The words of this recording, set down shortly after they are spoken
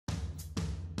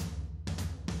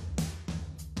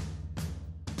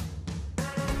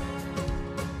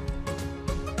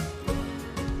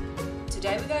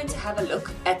Today we're going to have a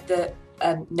look at the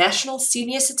National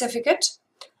Senior Certificate,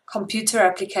 Computer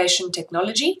Application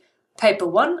Technology, Paper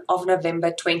 1 of November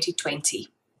 2020.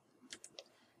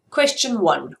 Question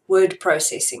 1, Word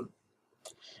Processing.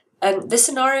 This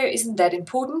scenario isn't that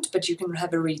important, but you can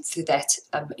have a read through that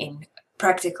in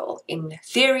practical. In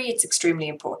theory, it's extremely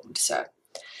important. So,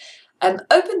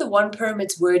 open the One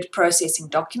Pyramids word processing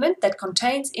document that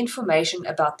contains information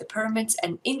about the pyramids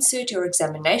and insert your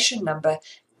examination number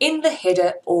in the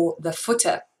header or the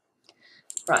footer.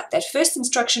 Right, that first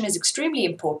instruction is extremely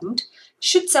important.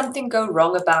 Should something go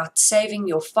wrong about saving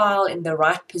your file in the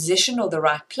right position or the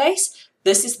right place,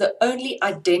 this is the only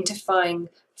identifying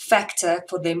factor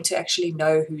for them to actually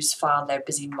know whose file they're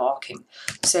busy marking.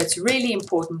 So it's really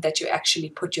important that you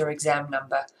actually put your exam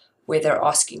number where they're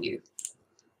asking you.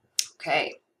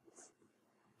 Okay.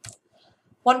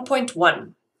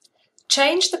 1.1.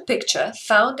 Change the picture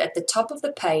found at the top of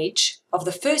the page, of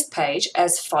the first page,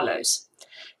 as follows.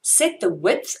 Set the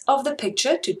width of the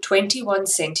picture to 21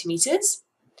 centimeters.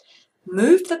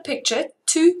 Move the picture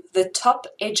to the top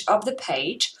edge of the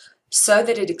page so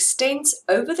that it extends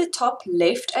over the top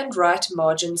left and right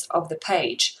margins of the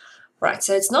page. Right,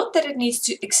 so it's not that it needs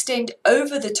to extend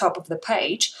over the top of the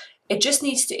page, it just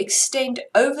needs to extend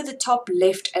over the top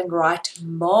left and right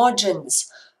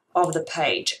margins of the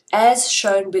page, as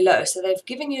shown below. So they've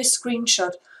given you a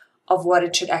screenshot of what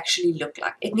it should actually look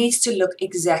like. It needs to look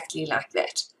exactly like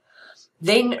that.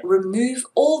 Then remove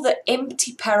all the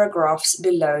empty paragraphs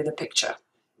below the picture.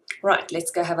 Right,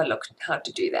 let's go have a look at how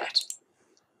to do that.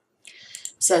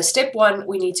 So step 1,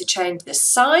 we need to change the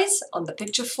size on the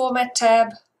picture format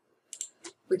tab.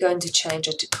 We're going to change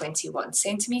it to 21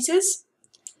 centimeters.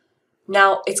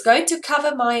 Now, it's going to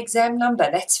cover my exam number.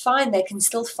 That's fine. They can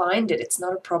still find it. It's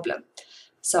not a problem.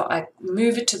 So I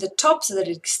move it to the top so that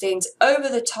it extends over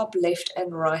the top left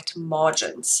and right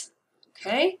margins.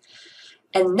 Okay.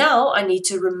 And now I need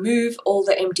to remove all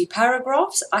the empty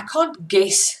paragraphs. I can't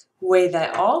guess where they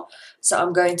are. So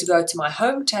I'm going to go to my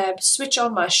Home tab, switch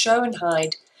on my Show and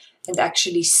Hide, and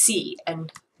actually see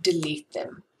and delete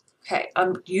them. Okay.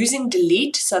 I'm using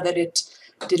delete so that it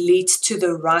deletes to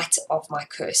the right of my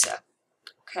cursor.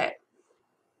 Okay.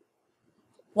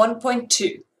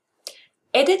 1.2.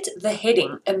 Edit the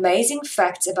heading Amazing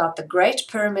Facts About the Great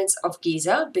Pyramids of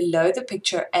Giza below the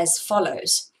picture as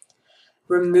follows.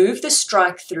 Remove the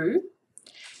strike through.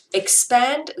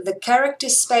 Expand the character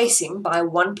spacing by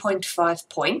 1.5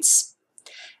 points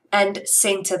and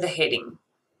center the heading.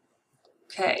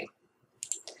 Okay.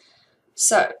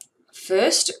 So,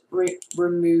 first,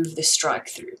 remove the strike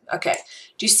through. Okay,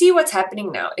 do you see what's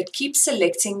happening now? It keeps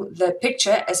selecting the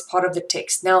picture as part of the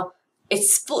text. Now,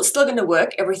 it's still going to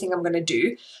work, everything I'm going to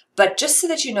do, but just so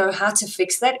that you know how to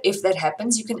fix that, if that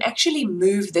happens, you can actually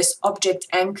move this object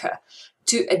anchor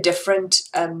to a different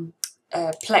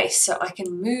place. So I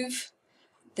can move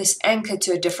this anchor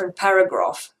to a different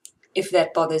paragraph if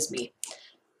that bothers me.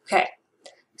 Okay,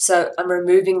 so I'm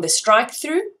removing the strike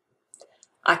through.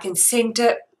 I can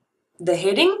center the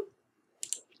heading,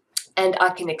 and I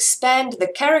can expand the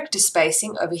character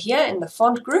spacing over here in the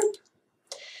font group.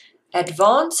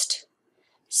 Advanced,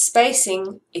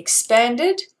 spacing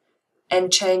expanded,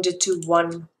 and change it to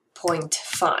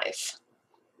 1.5.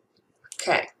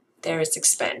 Okay, there it's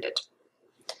expanded.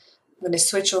 I'm going to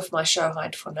switch off my Show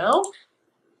Hide for now.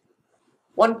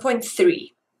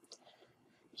 1.3.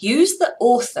 Use the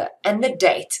author and the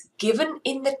date given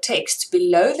in the text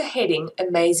below the heading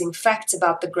Amazing Facts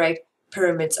About the Great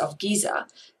Pyramids of Giza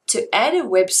to add a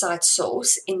website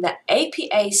source in the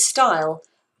APA style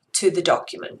to the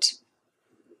document.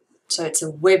 So it's a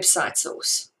website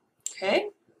source. Okay.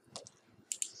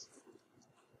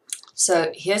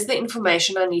 So here's the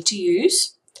information I need to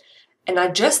use, and I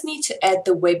just need to add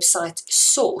the website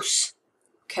source.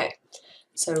 Okay.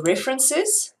 So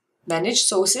references, manage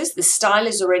sources. The style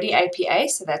is already APA,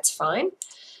 so that's fine.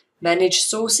 Manage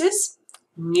sources,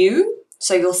 new.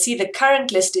 So you'll see the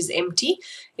current list is empty.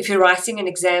 If you're writing an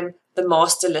exam, the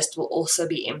master list will also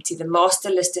be empty. The master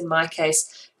list in my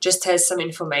case just has some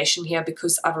information here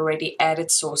because I've already added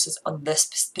sources on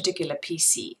this particular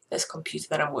PC, this computer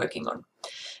that I'm working on.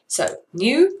 So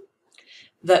new,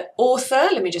 the author,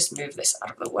 let me just move this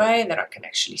out of the way that I can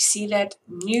actually see that.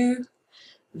 New,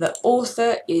 the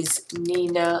author is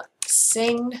Nina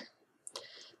Singh.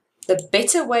 The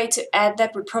better way to add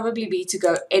that would probably be to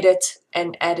go edit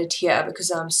and add it here,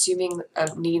 because I'm assuming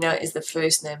Nina is the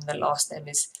first name, the last name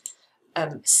is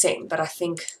Singh, but I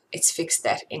think it's fixed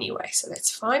that anyway, so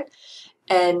that's fine.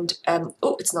 And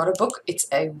oh, it's not a book, it's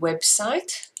a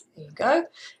website. There you go.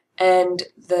 And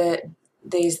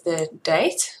there's the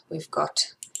date. We've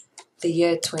got the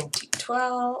year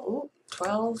 2012. Oh,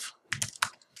 12,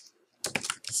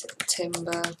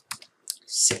 September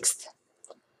 6th.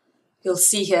 You'll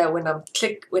see here when I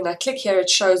click here, it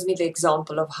shows me the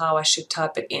example of how I should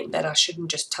type it in, that I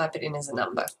shouldn't just type it in as a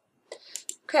number.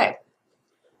 Okay.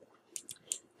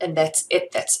 And that's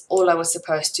it. That's all I was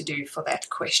supposed to do for that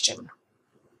question.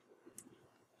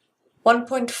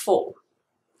 1.4.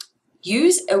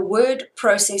 Use a word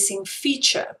processing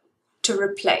feature to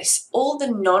replace all the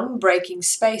non-breaking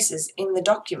spaces in the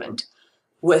document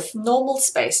with normal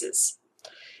spaces.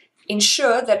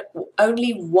 Ensure that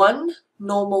only one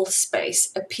normal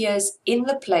space appears in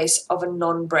the place of a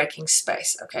non-breaking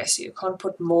space. Okay, so you can't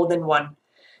put more than one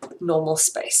normal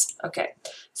space. Okay,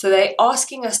 so they're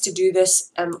asking us to do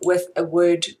this with a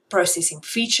word processing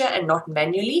feature and not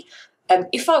manually.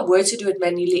 If I were to do it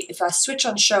manually, if I switch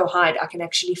on show hide, I can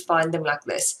actually find them like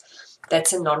this.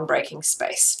 That's a non-breaking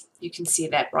space. You can see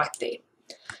that right there.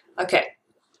 Okay,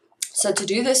 so to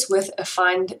do this with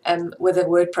a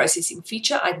word processing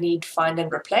feature, I need find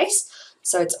and replace.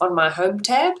 So it's on my home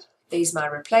tab. There's my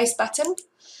replace button,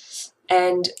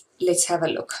 and let's have a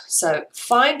look. So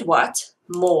find what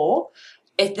more.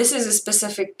 This is a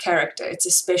specific character. It's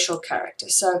a special character.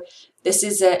 So this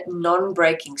is a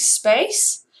non-breaking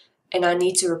space, and I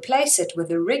need to replace it with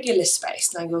a regular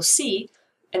space. Now you'll see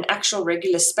an actual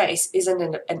regular space isn't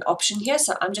an option here,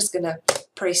 so I'm just going to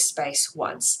press space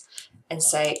once and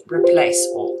say replace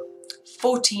all.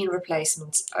 14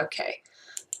 replacements, okay.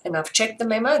 And I've checked the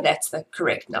memo, that's the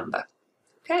correct number.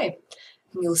 Okay,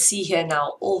 and you'll see here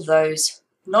now all those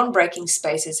non-breaking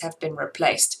spaces have been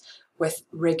replaced with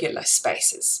regular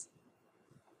spaces.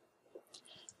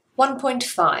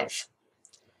 1.5.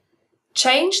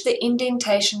 Change the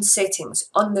indentation settings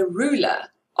on the ruler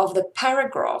of the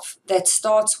paragraph that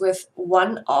starts with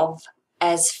one of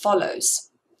as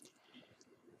follows.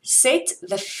 Set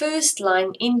the first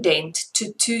line indent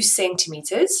to 2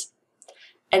 centimeters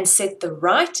and set the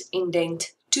right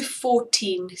indent to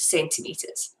 14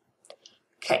 centimeters.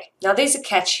 Okay, now there's a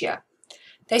catch here.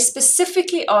 They're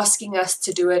specifically asking us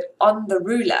to do it on the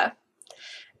ruler,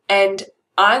 and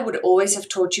I would always have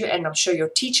taught you, and I'm sure your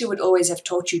teacher would always have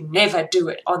taught you, never do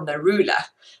it on the ruler.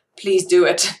 Please do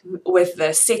it with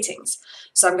the settings.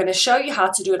 So I'm going to show you how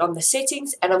to do it on the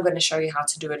settings, and I'm going to show you how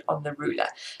to do it on the ruler.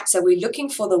 So we're looking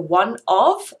for the one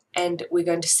of, and we're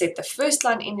going to set the first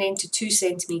line indent to 2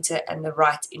 centimeter and the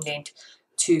right indent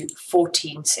to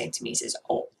 14 centimeters,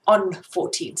 or on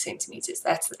 14 centimeters.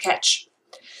 That's the catch.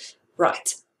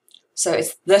 Right. So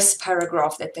it's this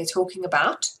paragraph that they're talking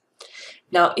about.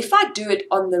 Now, if I do it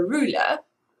on the ruler,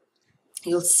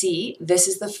 you'll see this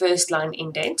is the first line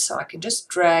indent, so I can just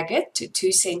drag it to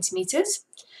 2 centimeters.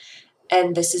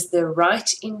 And this is the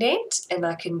right indent, and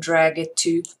I can drag it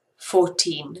to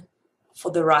 14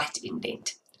 for the right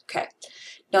indent. Okay.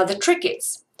 Now, the trick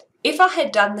is, if I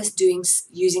had done this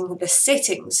using the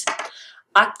settings,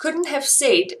 I couldn't have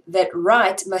said that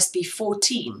right must be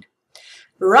 14.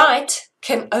 Right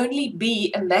can only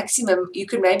be a maximum. You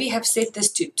could maybe have set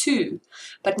this to 2,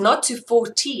 but not to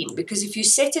 14, because if you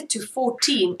set it to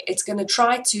 14, it's going to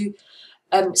try to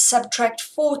subtract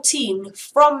 14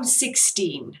 from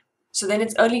 16. So then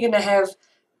it's only going to have,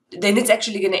 then it's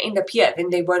actually going to end up here. Then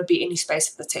there won't be any space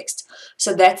for the text.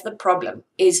 So that's the problem,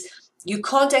 is you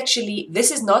can't actually,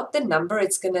 this is not the number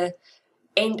it's going to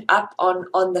end up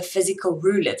on the physical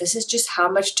ruler. This is just how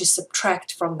much to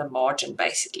subtract from the margin,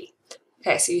 basically.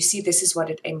 Okay, so you see this is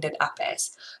what it ended up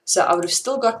as. So I would have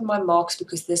still gotten my marks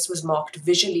because this was marked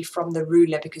visually from the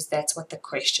ruler, because that's what the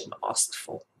question asked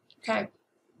for. Okay.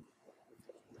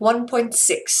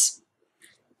 1.6.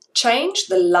 Change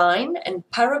the line and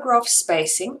paragraph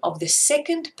spacing of the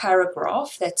second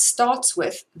paragraph that starts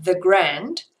with the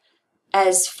grand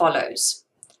as follows.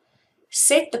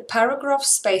 Set the paragraph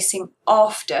spacing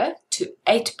after to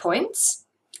 8 points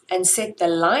and set the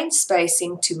line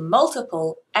spacing to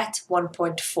multiple at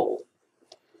 1.4.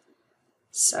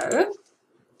 So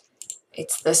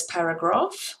it's this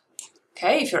paragraph.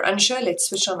 Okay, if you're unsure, let's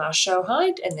switch on our show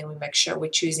hide, and then we make sure we're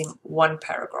choosing one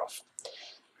paragraph.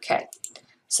 Okay,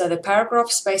 so the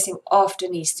paragraph spacing after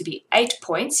needs to be 8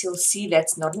 points. You'll see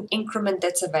that's not an increment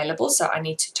that's available, so I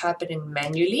need to type it in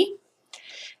manually.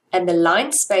 And the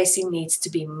line spacing needs to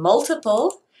be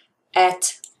multiple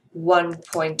at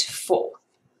 1.4.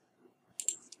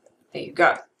 There you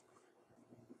go.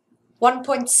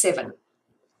 1.7.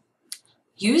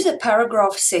 Use a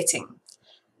paragraph setting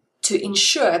to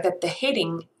ensure that the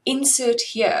heading insert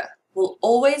here will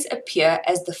always appear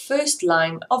as the first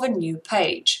line of a new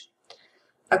page.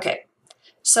 Okay,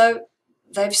 so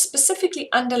they've specifically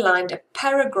underlined a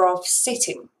paragraph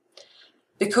setting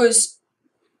because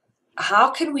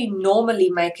how can we normally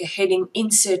make a heading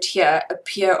insert here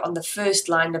appear on the first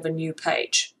line of a new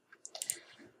page?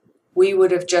 We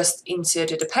would have just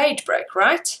inserted a page break,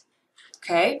 right?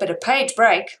 Okay, but a page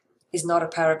break is not a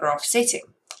paragraph setting.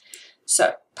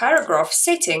 So paragraph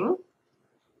setting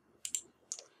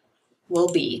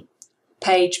will be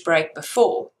page break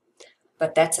before,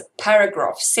 but that's a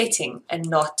paragraph setting and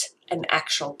not an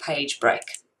actual page break.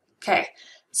 Okay,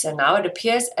 so now it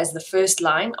appears as the first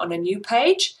line on a new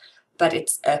page, but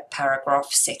it's a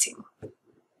paragraph setting.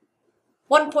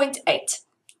 1.8.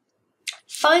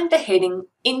 Find the heading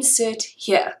Insert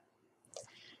Here.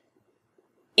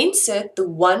 Insert the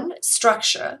one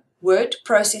structure word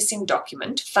processing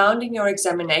document found in your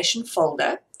examination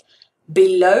folder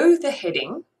below the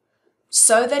heading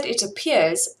so that it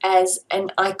appears as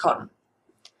an icon.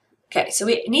 Okay, so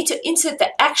we need to insert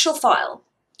the actual file.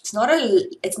 It's not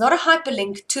a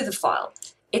hyperlink to the file.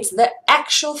 It's the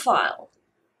actual file.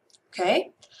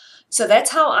 Okay, so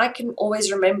that's how I can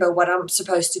always remember what I'm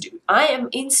supposed to do. I am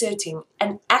inserting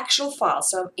an actual file,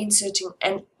 so I'm inserting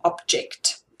an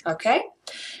object. Okay,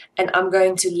 and I'm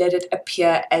going to let it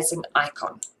appear as an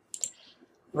icon.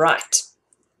 Right.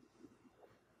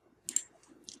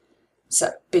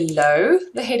 So below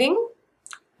the heading,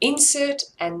 insert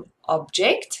an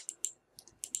object,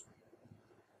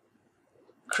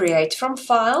 create from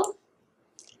file,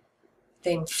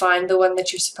 then find the one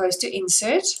that you're supposed to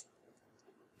insert,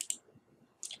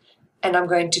 and I'm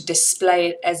going to display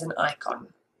it as an icon.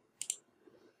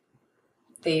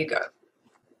 There you go.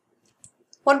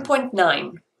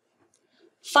 1.9.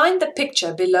 Find the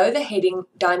picture below the heading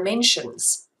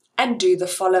Dimensions and do the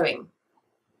following.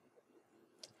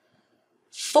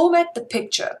 Format the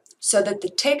picture so that the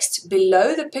text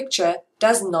below the picture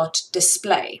does not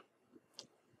display.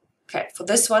 Okay, for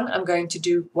this one, I'm going to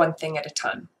do one thing at a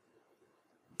time.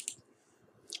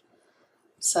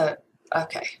 So,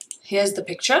 okay, here's the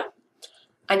picture.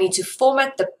 I need to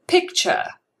format the picture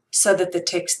so that the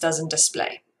text doesn't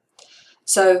display.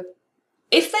 So,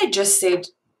 if they just said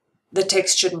the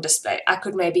text shouldn't display, I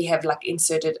could maybe have like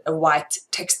inserted a white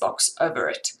text box over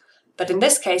it. But in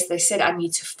this case, they said I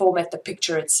need to format the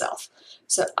picture itself.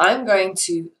 So I'm going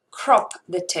to crop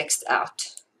the text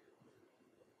out.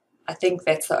 I think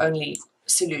that's the only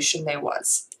solution there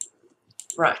was.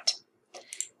 Right.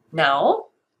 Now,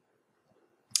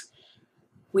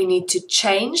 we need to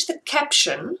change the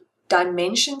caption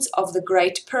dimensions of the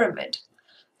Great Pyramid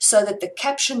so that the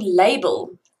caption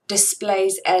label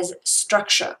displays as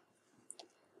structure.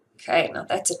 Okay, now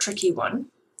that's a tricky one.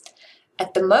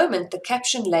 At the moment, the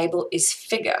caption label is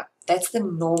figure. That's the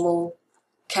normal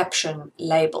caption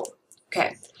label.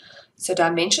 Okay, so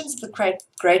dimensions of the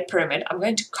Great Pyramid. I'm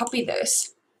going to copy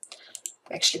this.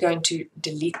 I'm actually going to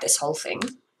delete this whole thing.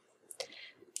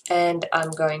 And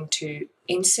I'm going to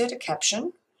insert a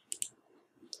caption.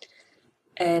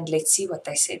 And let's see what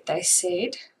they said. They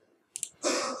said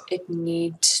it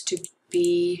needs to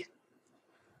be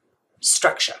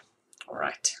structure. All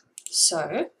right,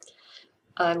 so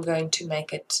I'm going to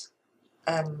make it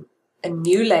a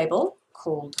new label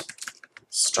called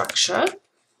structure.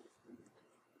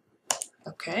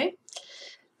 Okay,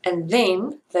 and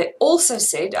then they also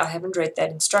said, I haven't read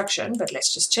that instruction, but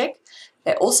let's just check.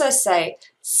 They also say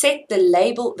set the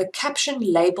label, the caption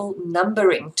label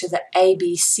numbering to the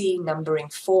ABC numbering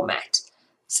format.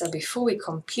 So before we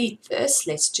complete this,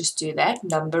 let's just do that.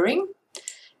 Numbering,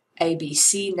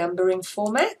 ABC numbering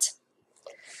format,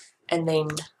 and then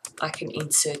I can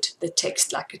insert the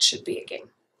text like it should be again.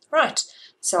 Right,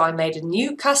 so I made a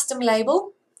new custom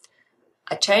label,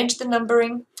 I changed the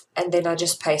numbering, and then I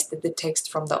just pasted the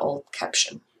text from the old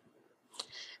caption.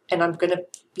 And I'm going to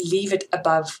leave it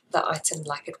above the item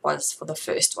like it was for the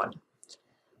first one,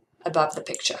 above the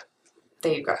picture.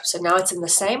 There you go. So now it's in the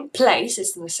same place,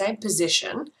 it's in the same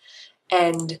position,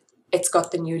 and it's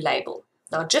got the new label.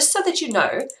 Now, just so that you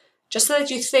know, just so that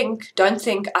you don't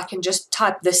think I can just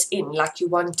type this in like you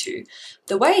want to,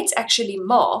 the way it's actually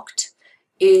marked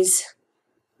is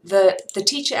the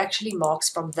teacher actually marks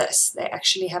from this. They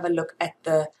actually have a look at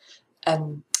the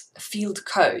field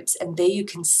codes, and there you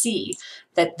can see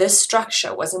that this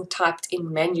structure wasn't typed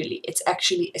in manually. It's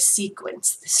actually a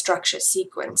sequence, the structure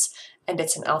sequence, and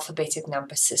it's an alphabetic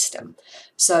number system.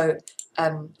 So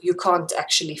you can't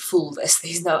actually fool this.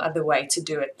 There's no other way to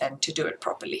do it than to do it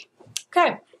properly.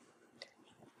 Okay.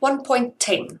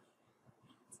 1.10.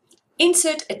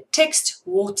 Insert a text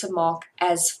watermark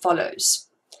as follows.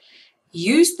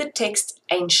 Use the text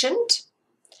ancient.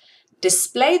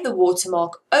 Display the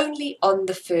watermark only on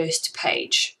the first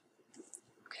page.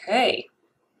 Okay,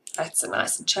 that's a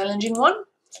nice and challenging one.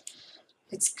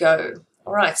 Let's go.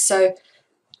 All right, so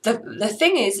The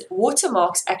thing is,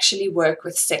 watermarks actually work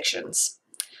with sections.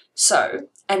 So,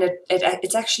 and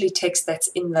it's actually text that's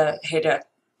in the header,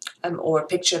 or a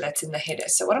picture that's in the header.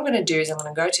 So what I'm going to do is I'm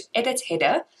going to go to Edit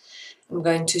Header. I'm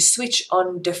going to switch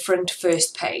on Different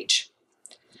First Page.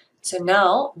 So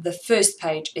now the first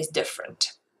page is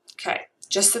different. Okay,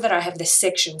 just so that I have the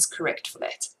sections correct for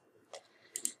that.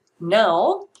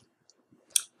 Now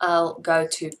I'll go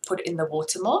to put in the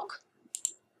watermark.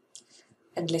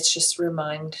 And let's just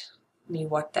remind me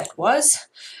what that was.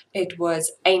 It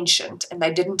was ancient, and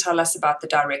they didn't tell us about the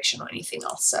direction or anything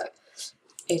else. So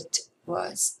it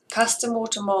was custom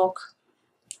watermark,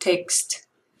 text,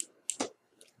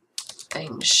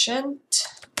 ancient.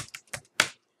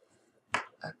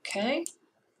 Okay,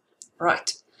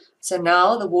 right. So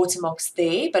now the watermark's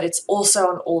there, but it's also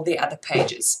on all the other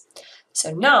pages.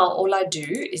 So now all I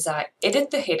do is I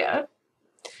edit the header,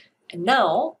 and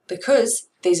now because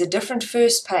there's a different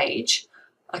first page,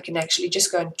 I can actually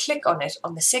just go and click on it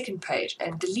on the second page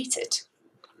and delete it.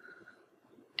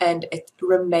 And it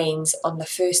remains on the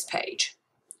first page.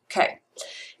 Okay.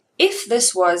 If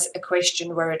this was a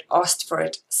question where it asked for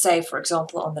it, say, for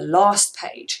example, on the last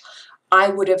page, I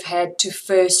would have had to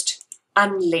first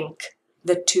unlink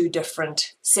the two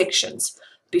different sections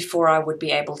before I would be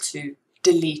able to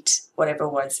delete whatever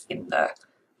was in the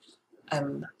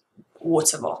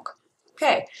watermark.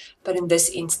 Okay, but in this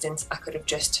instance, I could have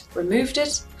just removed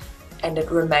it, and it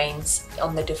remains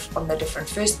on the different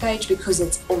first page because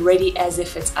it's already as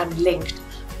if it's unlinked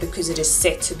because it is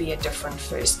set to be a different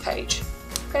first page.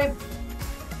 Okay,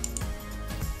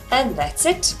 and that's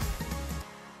it.